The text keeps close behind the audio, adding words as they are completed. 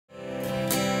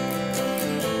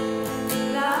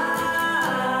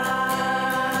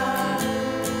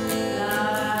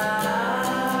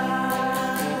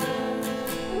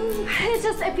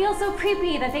it feels so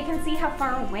creepy that they can see how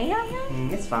far away I am.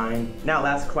 It's fine. Now,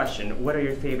 last question. What are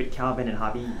your favorite Calvin and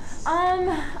hobbies?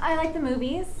 I like the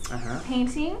movies,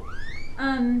 painting,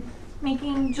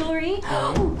 making jewelry,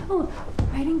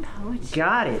 writing poetry.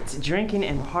 Got it. Drinking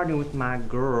and partying with my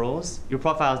girls. Your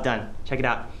profile's done. Check it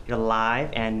out. You're live,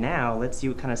 and now let's see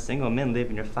what kind of single men live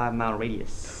in your 5-mile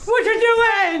radius. What you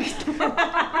doing?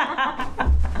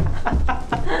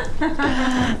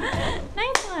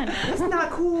 Nice one. It's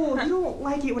not cool. You don't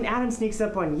like it when Adam sneaks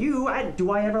up on you.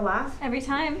 Do I ever laugh? Every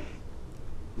time.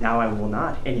 Now I will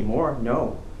not anymore.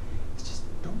 No. It's just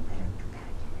don't let him do that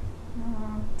again.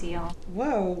 Oh, deal.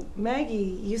 Whoa,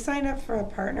 Maggie, you signed up for a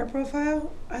partner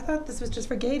profile? I thought this was just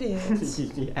for gay dudes.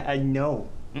 Yeah, no.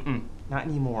 Not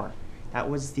anymore. That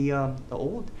was the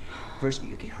old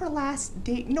version. Her last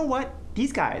date. You know what?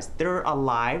 These guys, they're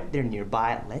alive. They're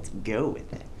nearby. Let's go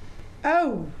with it.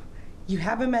 Oh, you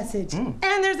have a message. And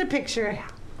there's a picture.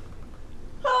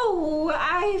 Oh,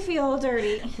 I feel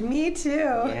dirty. Me too.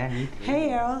 Yeah, me too.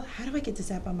 Hey, Errol, how do I get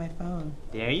this app on my phone?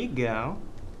 There you go.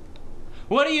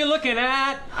 What are you looking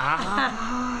at?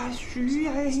 I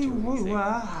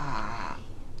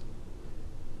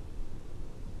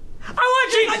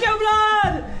want you on your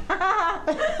blood!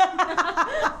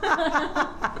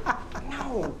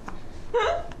 No.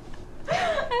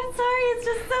 I'm sorry, it's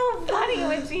just so funny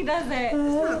when she does it. It's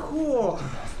not cool.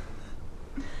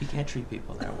 You can't treat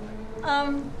people that way.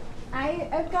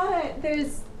 I've got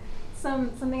there's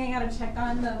something I gotta check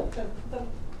on. The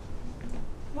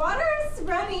water's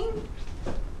running.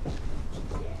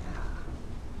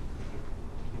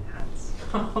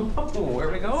 Where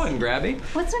are we going, Grabby?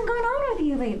 What's been going on with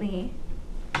you lately?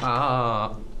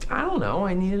 I don't know.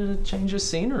 I needed a change of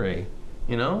scenery.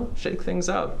 You know, shake things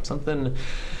up, something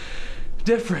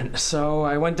different. So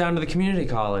I went down to the community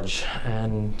college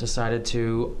and decided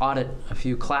to audit a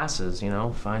few classes, you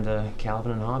know, find a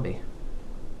Calvin and hobby.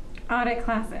 Audit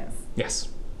classes. Yes.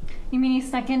 You mean you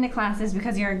snuck into classes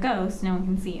because you're a ghost, no one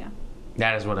can see you?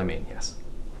 That is what I mean, yes.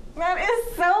 That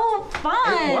is so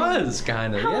fun! It was,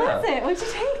 kind of, How yeah. was it? What'd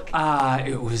you take?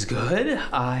 It was good.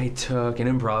 I took an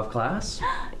improv class.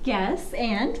 Yes,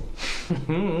 and?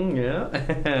 Yeah,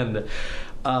 and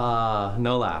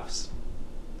no laughs.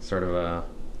 Sort of a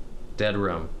dead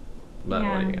room. But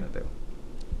what are you gonna do?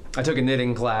 I took a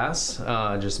knitting class,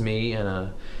 just me in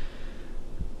a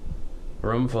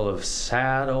room full of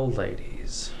sad old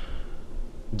ladies.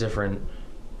 Different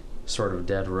sort of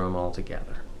dead room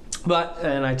altogether.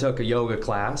 And I took a yoga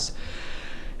class,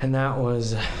 and that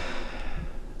was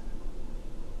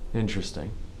interesting.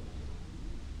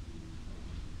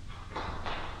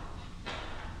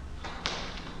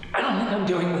 I don't think I'm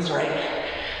doing this right.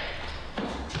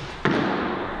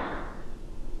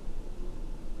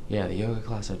 Yeah, the yoga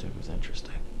class I took was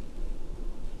interesting.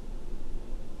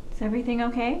 Is everything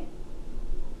okay?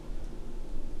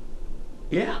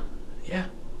 Yeah.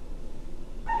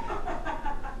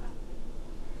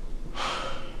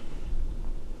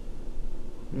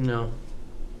 No.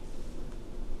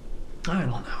 I don't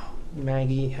know.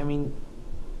 Maggie, I mean,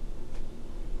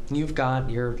 you've got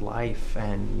your life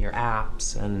and your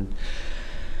apps, and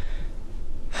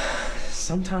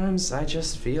sometimes I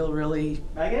just feel really...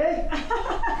 Maggie?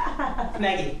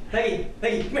 Maggie,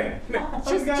 come here.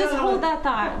 Just hold that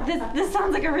thought. This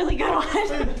sounds like a really good one.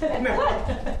 Come here.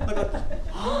 Look.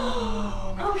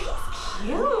 Oh, he's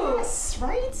cute. Yes,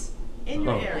 right? In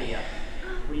your area.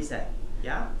 What do you say?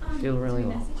 Yeah? I feel really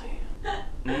lonely. What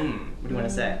do you want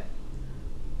to say?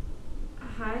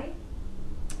 Hi.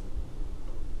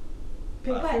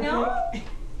 But no?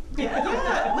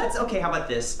 Yeah. Let's. Okay. How about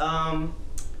this?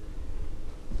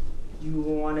 You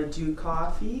want to do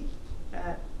coffee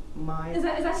at my? Is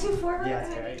that too forward? Yeah,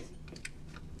 that's right.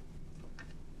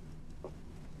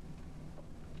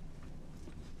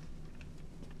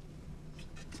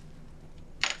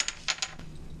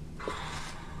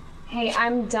 Hey,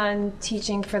 I'm done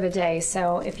teaching for the day,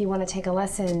 so if you want to take a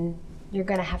lesson, you're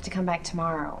going to have to come back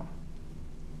tomorrow.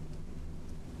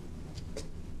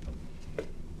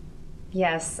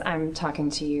 Yes, I'm talking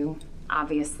to you.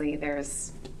 Obviously,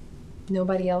 there's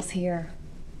nobody else here.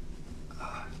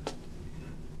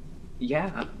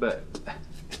 Yeah, but...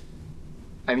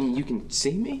 I mean, you can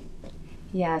see me?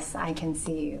 Yes, I can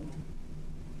see you.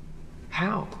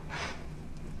 How?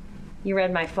 You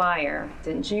read my flyer,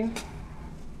 didn't you?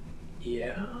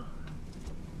 Yeah.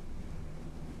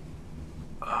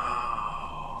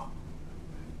 Oh.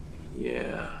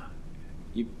 Yeah.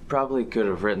 You probably could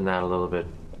have written that a little bit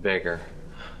bigger.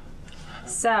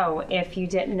 So, if you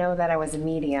didn't know that I was a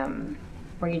medium,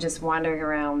 were you just wandering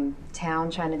around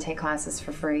town trying to take classes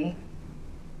for free?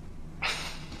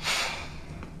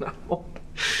 No.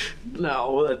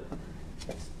 No,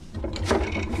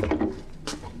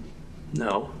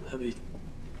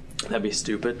 that'd be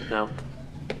stupid. No.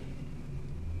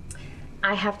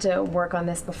 I have to work on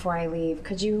this before I leave.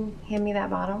 Could you hand me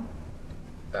that bottle?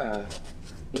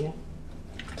 Yeah.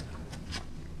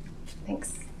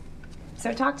 Thanks.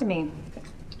 So talk to me.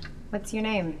 What's your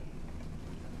name?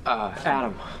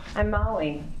 Adam. I'm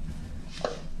Molly.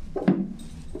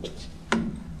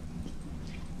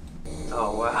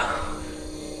 Oh, wow.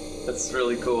 That's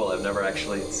really cool. I've never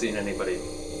actually seen anybody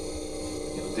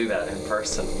do that in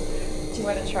person. Do you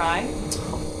want to try?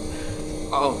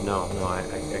 Oh, no, I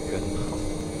couldn't.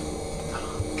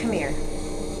 Come here.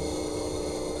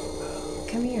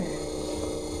 Come here.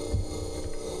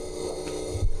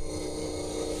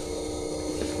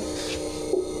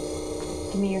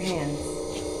 Give me your hands.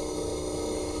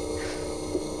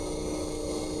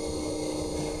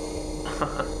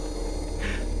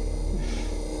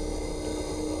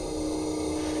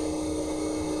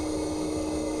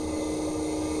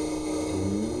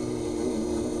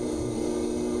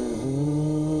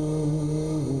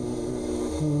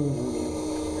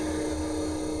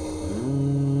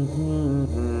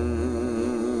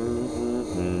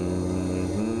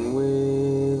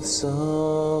 With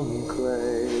some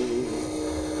clay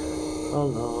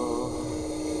along.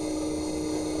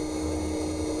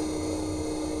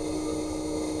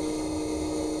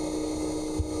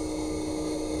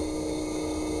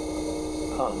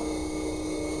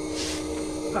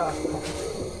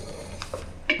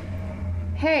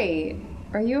 Hey,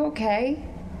 are you okay?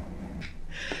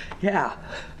 Yeah.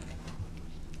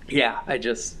 Yeah,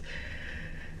 this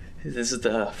is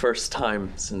the first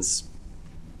time since,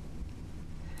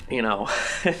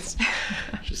 it's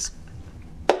just,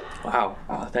 wow.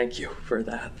 Thank you for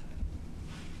that.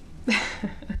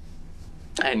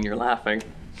 And you're laughing,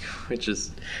 which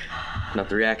is not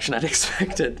the reaction I'd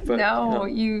expected, but. No,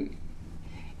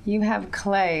 you have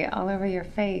clay all over your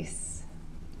face.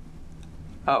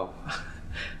 Oh.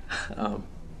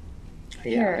 Yeah,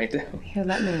 Here, I do. Here,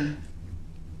 let me.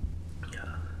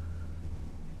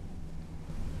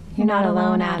 You're not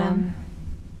alone, Adam.